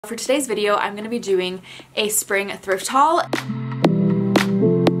For today's video, I'm going to be doing a spring thrift haul.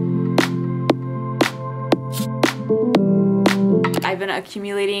 I've been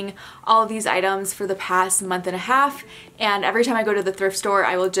accumulating all of these items for the past month and a half, and every time I go to the thrift store,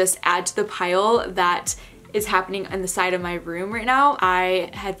 I will just add to the pile that is happening on the side of my room right now. I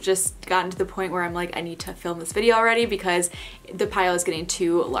have just gotten to the point where I'm like, I need to film this video already because the pile is getting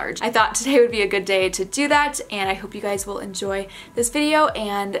too large. I thought today would be a good day to do that, and I hope you guys will enjoy this video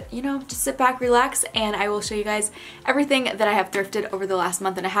and, you know, just sit back, relax, and I will show you guys everything that I have thrifted over the last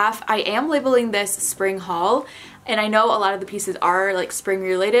month and a half. I am labeling this spring haul, and I know a lot of the pieces are like spring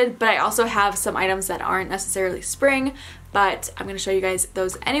related, but I also have some items that aren't necessarily spring, but I'm gonna show you guys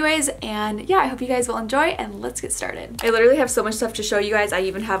those anyways. And yeah, I hope you guys will enjoy, and let's get started. I literally have so much stuff to show you guys. I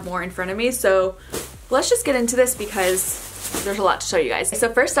even have more in front of me, so let's just get into this because there's a lot to show you guys.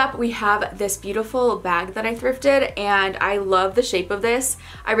 So first up, we have this beautiful bag that I thrifted, and I love the shape of this.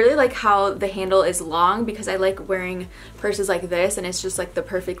 I really like how the handle is long because I like wearing purses like this, and it's just like the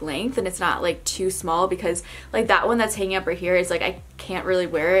perfect length, and it's not like too small, because like that one that's hanging up right here is like I can't really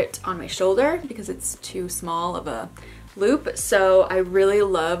wear it on my shoulder because it's too small of a loop. So I really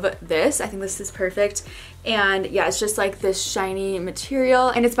love this. I think this is perfect. And yeah, it's just like this shiny material,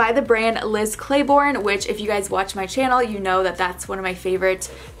 and it's by the brand Liz Claiborne, which if you guys watch my channel, you know that that's one of my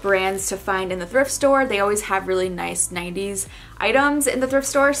favorite brands to find in the thrift store. They always have really nice 90s items in the thrift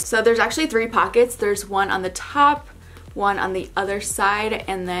store. So there's actually 3 pockets. There's one on the top, one on the other side,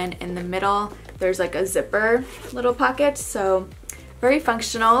 and then in the middle there's like a zipper little pocket. So very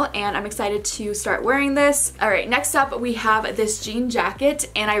functional, and I'm excited to start wearing this. All right, next up we have this jean jacket,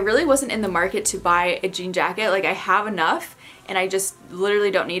 and I really wasn't in the market to buy a jean jacket. Like, I have enough and I just literally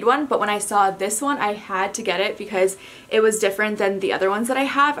don't need one, but when I saw this one, I had to get it because it was different than the other ones that I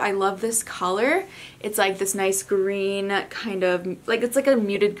have. I love this color. It's like this nice green, kind of like, it's like a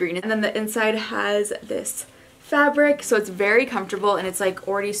muted green, and then the inside has this fabric, so it's very comfortable, and it's like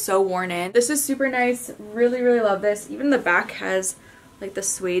already so worn in. This is super nice. Really love this. Even the back has like the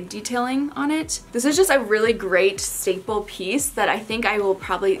suede detailing on it. This is just a really great staple piece that I think I will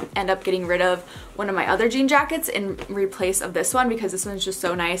probably end up getting rid of one of my other jean jackets in replace of this one, because this one's just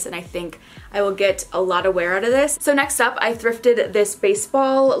so nice, and I think I will get a lot of wear out of this. So next up, I thrifted this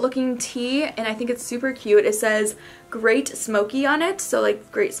baseball looking tee, and I think it's super cute. It says Great Smoky on it, so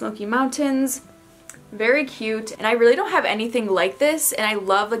like Great Smoky Mountains. Very cute, and I really don't have anything like this, and I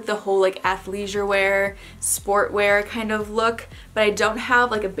love like the whole like athleisure wear, sport wear kind of look, but I don't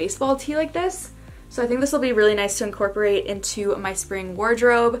have like a baseball tee like this. So I think this will be really nice to incorporate into my spring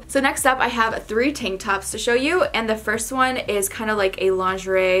wardrobe. So next up, I have 3 tank tops to show you, and the first one is kind of like a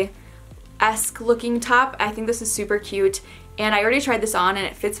lingerie-esque looking top. I think this is super cute, and I already tried this on and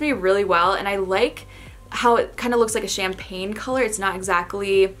it fits me really well, and I like how it kind of looks like a champagne color. It's not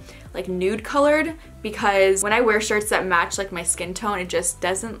exactly like nude colored, because when I wear shirts that match like my skin tone, it just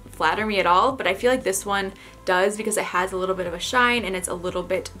doesn't flatter me at all, but I feel like this one does because it has a little bit of a shine and it's a little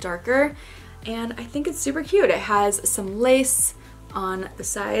bit darker, and I think it's super cute. It has some lace on the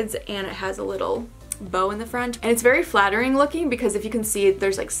sides and it has a little bow in the front, and it's very flattering looking because if you can see,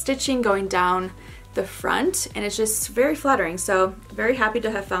 there's like stitching going down the front, and it's just very flattering. So very happy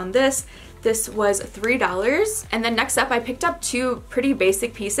to have found this. This was $3. And then next up, I picked up 2 pretty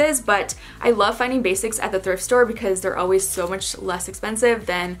basic pieces, but I love finding basics at the thrift store because they're always so much less expensive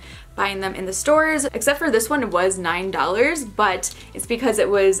than buying them in the stores. Except for this one, it was $9, but it's because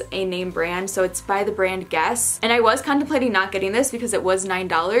it was a name brand, so it's by the brand Guess. And I was contemplating not getting this because it was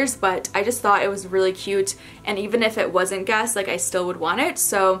 $9, but I just thought it was really cute, and even if it wasn't Guess, like I still would want it.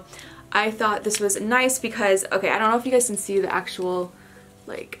 So I thought this was nice because, okay, I don't know if you guys can see the actual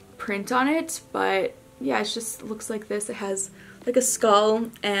like print on it, but yeah, it just looks like this. It has like a skull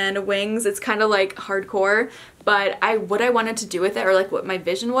and wings. It's kind of like hardcore, but what I wanted to do with it, or like what my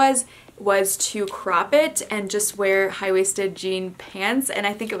vision was to crop it and just wear high-waisted jean pants, and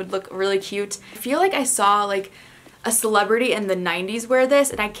I think it would look really cute. I feel like I saw like a celebrity in the 90s wear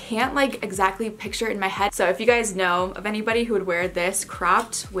this, and I can't like exactly picture it in my head. So if you guys know of anybody who would wear this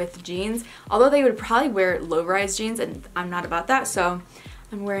cropped with jeans, although they would probably wear low-rise jeans, and I'm not about that, so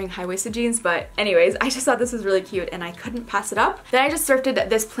I'm wearing high-waisted jeans. But anyways, I just thought this was really cute and I couldn't pass it up. Then I just thrifted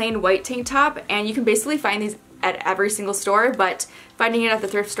this plain white tank top, and you can basically find these at every single store, but finding it at the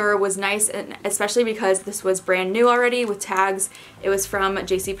thrift store was nice, and especially because this was brand new already with tags. It was from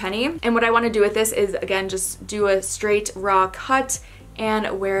JCPenney, and what I want to do with this is, again, just do a straight raw cut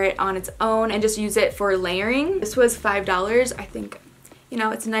and wear it on its own and just use it for layering. This was $5. I think, you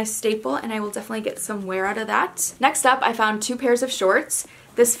know, it's a nice staple, and I will definitely get some wear out of that. Next up, I found 2 pairs of shorts.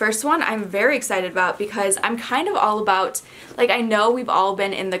 This first one I'm very excited about because I'm kind of all about, like, I know we've all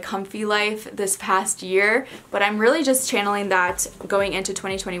been in the comfy life this past year, but I'm really just channeling that going into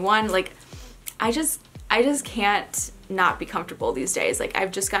 2021. Like, I just can't not be comfortable these days. Like,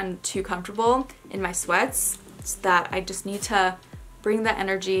 I've just gotten too comfortable in my sweats that I just need to bring that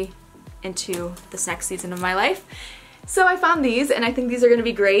energy into this next season of my life. So I found these and I think these are gonna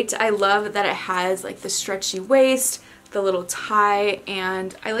be great. I love that it has like the stretchy waist, the little tie,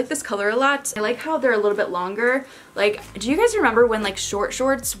 and I like this color a lot. I like how they're a little bit longer. Like, do you guys remember when like short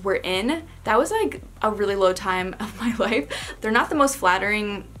shorts were in? That was like a really low time of my life. They're not the most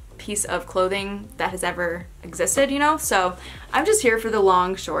flattering piece of clothing that has ever existed, you know? So I'm just here for the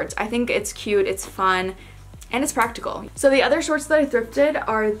long shorts. I think it's cute, it's fun, and it's practical. So the other shorts that I thrifted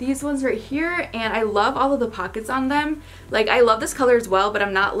are these ones right here, and I love all of the pockets on them. Like, I love this color as well, but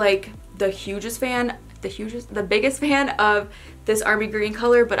I'm not like the biggest fan of this army green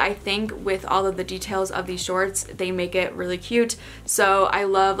color, but I think with all of the details of these shorts, they make it really cute. So I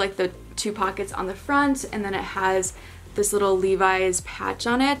love like the two pockets on the front, and then it has this little Levi's patch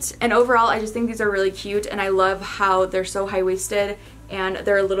on it. And overall, I just think these are really cute, and I love how they're so high-waisted and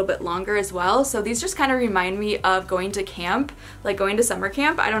they're a little bit longer as well. So these just kind of remind me of going to camp, like going to summer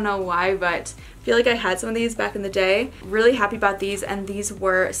camp. I don't know why, but I feel like I had some of these back in the day. Really happy about these, and these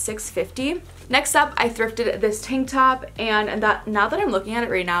were $6.50. Next up, I thrifted this tank top, and now that I'm looking at it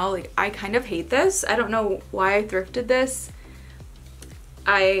right now, like, I kind of hate this. I don't know why I thrifted this.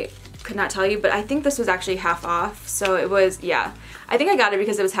 I could not tell you, but I think this was actually half off. So it was, yeah, I think I got it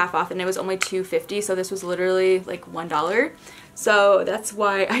because it was half off and it was only $2.50. So this was literally like $1. So that's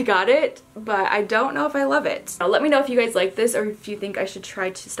why I got it, but I don't know if I love it. Now, let me know if you guys like this or if you think I should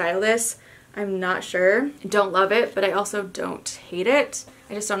try to style this. I'm not sure. I don't love it, but I also don't hate it.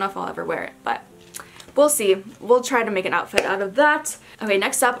 I just don't know if I'll ever wear it, but we'll see. We'll try to make an outfit out of that. Okay,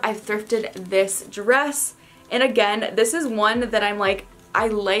 next up, I thrifted this dress. And again, this is one that I'm like, I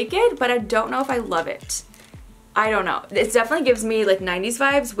like it, but I don't know if I love it. I don't know. It definitely gives me like 90s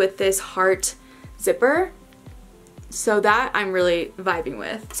vibes with this heart zipper. So that I'm really vibing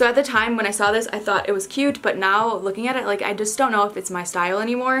with. So at the time when I saw this, I thought it was cute, but now looking at it, like, I just don't know if it's my style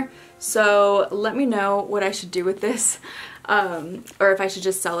anymore. So let me know what I should do with this, or if I should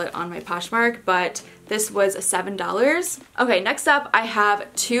just sell it on my Poshmark, but this was $7. Okay, next up I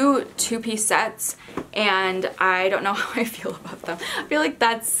have two-piece sets, and I don't know how I feel about them. I feel like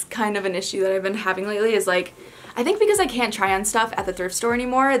that's kind of an issue that I've been having lately, is like, I think because I can't try on stuff at the thrift store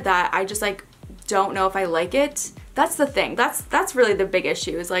anymore, that I just like don't know if I like it. That's the thing. That's really the big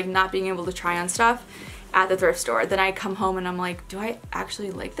issue, is like not being able to try on stuff at the thrift store. Then I come home and I'm like, do I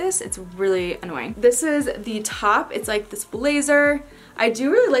actually like this? It's really annoying. This is the top. It's like this blazer. I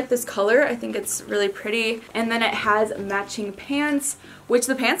do really like this color. I think it's really pretty. And then it has matching pants, which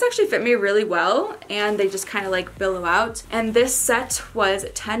the pants actually fit me really well, and they just kind of like billow out. And this set was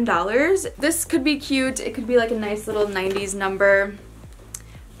 $10. This could be cute. It could be like a nice little 90s number,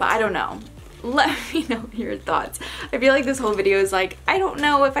 but I don't know. Let me know your thoughts. I feel like this whole video is like, I don't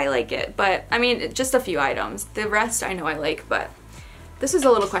know if I like it, but I mean, just a few items. The rest I know I like, but this is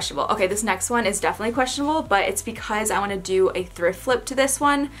a little questionable. Okay, this next one is definitely questionable, but it's because I want to do a thrift flip to this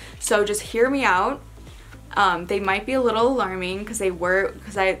one. So just hear me out. They might be a little alarming because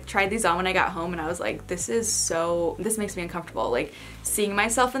I tried these on when I got home and I was like, this makes me uncomfortable. Like, seeing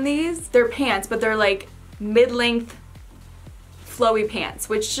myself in these. They're pants, but they're like mid-length flowy pants,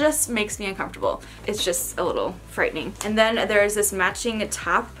 which just makes me uncomfortable. It's just a little frightening. And then there's this matching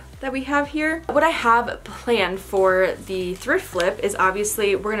top that we have here. What I have planned for the thrift flip is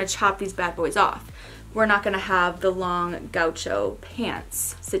obviously we're gonna chop these bad boys off. We're not gonna have the long gaucho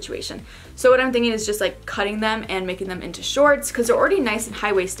pants situation. So what I'm thinking is just like cutting them and making them into shorts, because they're already nice and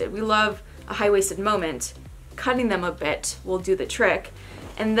high-waisted. We love a high-waisted moment. Cutting them a bit will do the trick.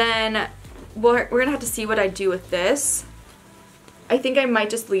 And then we're gonna have to see what I do with this. I think I might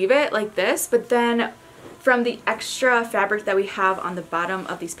just leave it like this, but then from the extra fabric that we have on the bottom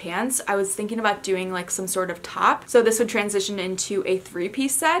of these pants, I was thinking about doing like some sort of top. So this would transition into a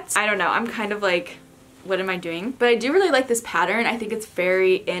three-piece set. I don't know, I'm kind of like, what am I doing? But I do really like this pattern. I think it's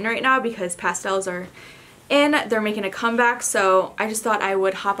very in right now because pastels are in, they're making a comeback, so I just thought I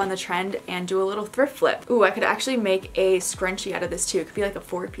would hop on the trend and do a little thrift flip. Ooh, I could actually make a scrunchie out of this too. It could be like a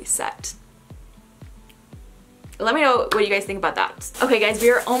 4-piece set. Let me know what you guys think about that. Okay guys, we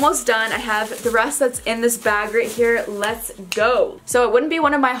are almost done. I have the rest that's in this bag right here. Let's go. So it wouldn't be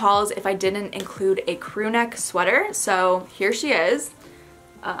one of my hauls if I didn't include a crew neck sweater. So here she is.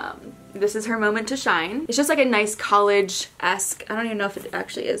 This is her moment to shine. It's just like a nice college-esque, I don't even know if it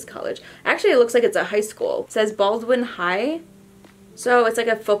actually is college. Actually, it looks like it's a high school. It says Baldwin High. So it's like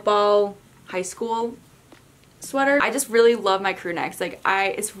a football high school sweater. I just really love my crew necks. Like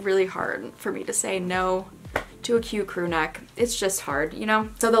it's really hard for me to say no to a cute crew neck. It's just hard, you know?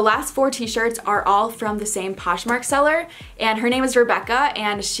 So the last 4 t-shirts are all from the same Poshmark seller, and her name is Rebecca,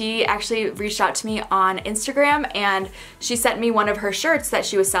 and she actually reached out to me on Instagram, and she sent me one of her shirts that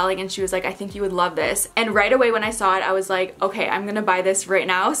she was selling, and she was like, I think you would love this. And right away when I saw it, I was like, okay, I'm gonna buy this right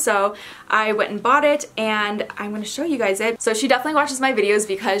now. So I went and bought it, and I'm gonna show you guys it. So she definitely watches my videos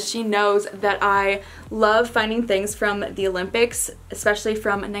because she knows that I love finding things from the Olympics, especially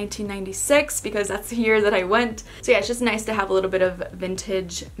from 1996, because that's the year that I went. So yeah, it's just nice to have a little bit of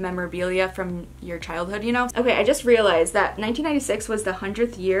vintage memorabilia from your childhood, you know? Okay, I just realized that 1996 was the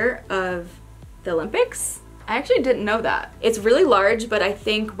 100th year of the Olympics. I actually didn't know that. It's really large, but I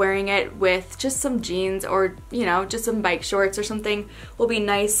think wearing it with just some jeans or, you know, just some bike shorts or something will be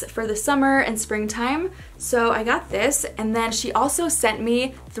nice for the summer and springtime. So I got this, and then she also sent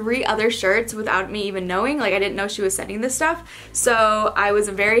me 3 other shirts without me even knowing. Like, I didn't know she was sending this stuff. So I was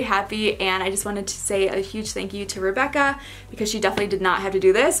very happy, and I just wanted to say a huge thank you to Rebecca because she definitely did not have to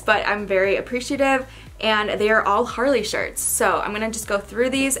do this, but I'm very appreciative. And they are all Harley shirts. So I'm gonna just go through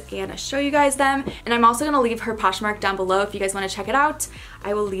these and show you guys them. And I'm also gonna leave her Poshmark down below if you guys wanna check it out.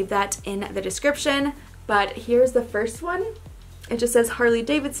 I will leave that in the description. But here's the first one. It just says Harley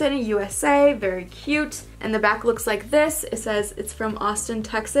Davidson, USA, very cute. And the back looks like this. It says it's from Austin,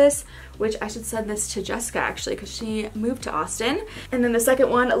 Texas, which I should send this to Jessica actually because she moved to Austin. And then the second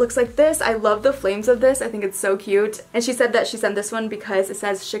one, it looks like this. I love the flames of this. I think it's so cute. And she said that she sent this one because it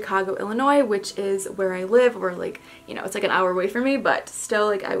says Chicago, Illinois, which is where I live, or like, you know, it's like an hour away from me, but still,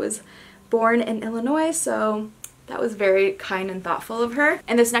 like, I was born in Illinois, so that was very kind and thoughtful of her.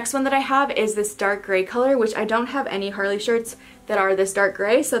 And this next one that I have is this dark gray color, which I don't have any Harley shirts that are this dark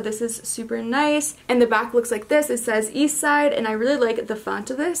gray, so this is super nice. And the back looks like this. It says East Side, and I really like the font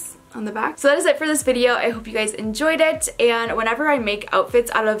of this on the back. So that is it for this video. I hope you guys enjoyed it, and whenever I make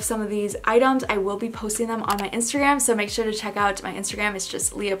outfits out of some of these items, I will be posting them on my Instagram, so make sure to check out my Instagram. It's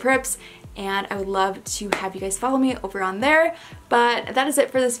just Leah Pripps, and I would love to have you guys follow me over on there. But that is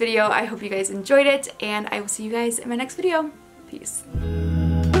it for this video. I hope you guys enjoyed it, and I will see you guys in my next video. Peace.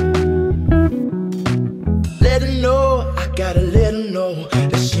 Let her know, I gotta let her know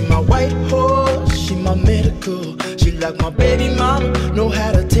that she my white horse, she my medical. She like my baby mama, know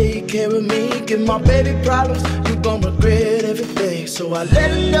how to take care of me. Give my baby problems, you gon' regret everything. So I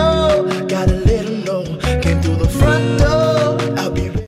let her know, gotta let